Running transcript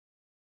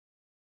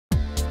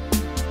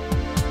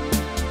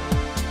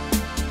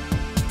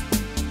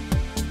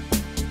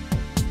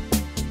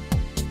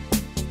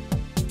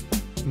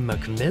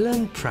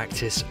Macmillan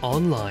Practice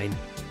Online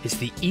is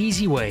the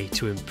easy way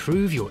to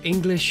improve your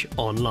English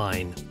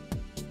online.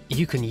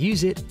 You can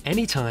use it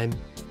anytime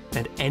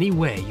and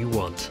anywhere you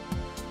want.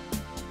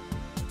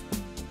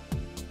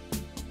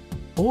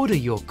 Order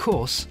your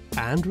course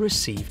and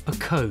receive a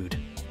code.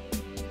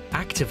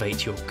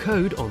 Activate your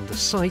code on the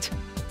site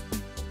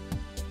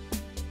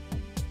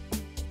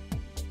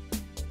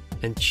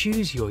and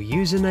choose your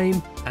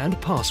username and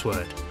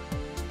password.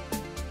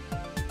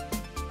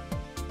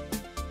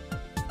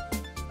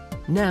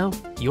 Now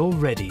you're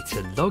ready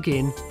to log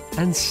in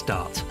and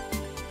start.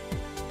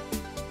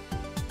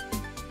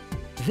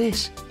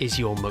 This is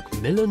your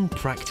Macmillan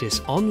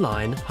Practice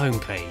Online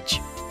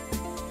homepage.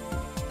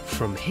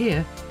 From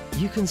here,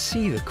 you can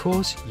see the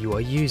course you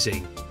are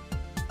using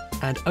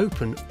and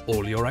open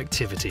all your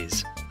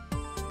activities.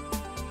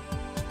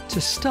 To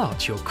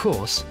start your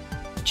course,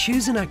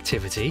 choose an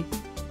activity,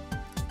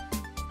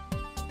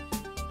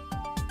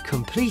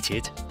 complete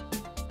it,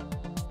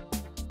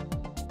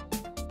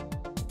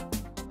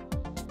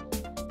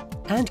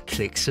 and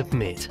click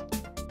Submit.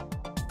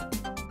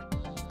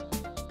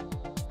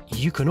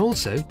 You can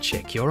also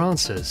check your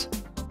answers.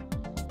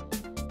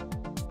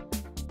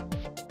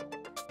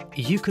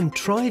 You can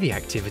try the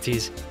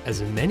activities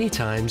as many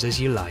times as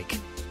you like.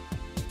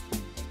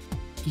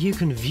 You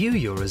can view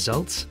your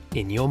results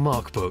in your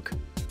markbook.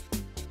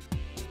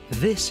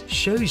 This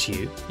shows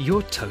you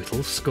your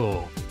total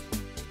score.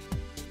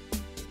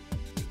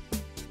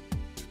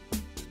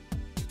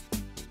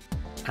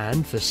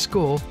 And the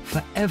score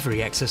for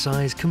every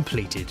exercise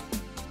completed.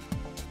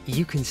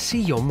 You can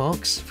see your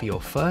marks for your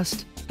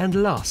first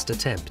and last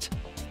attempt,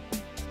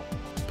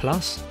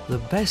 plus the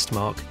best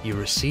mark you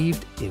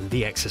received in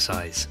the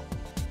exercise.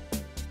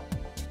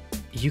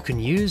 You can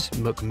use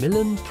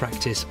Macmillan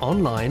Practice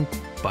Online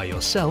by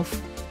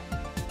yourself,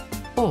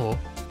 or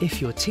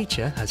if your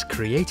teacher has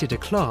created a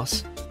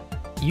class,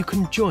 you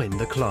can join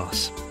the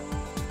class.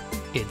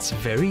 It's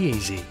very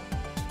easy.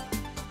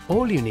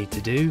 All you need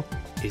to do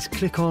is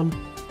click on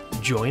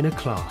Join a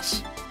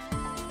class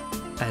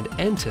and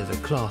enter the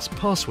class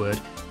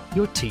password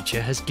your teacher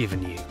has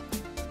given you.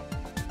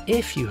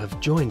 If you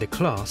have joined a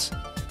class,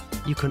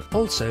 you can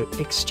also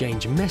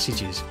exchange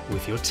messages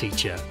with your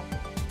teacher.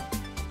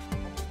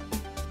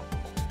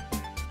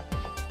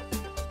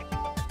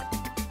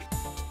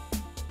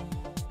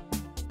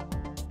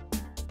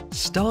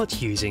 Start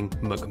using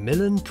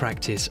Macmillan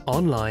Practice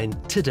Online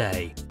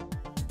today.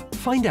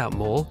 Find out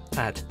more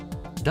at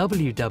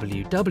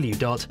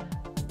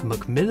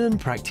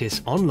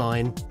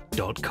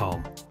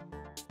www.macmillanpracticeonline.com.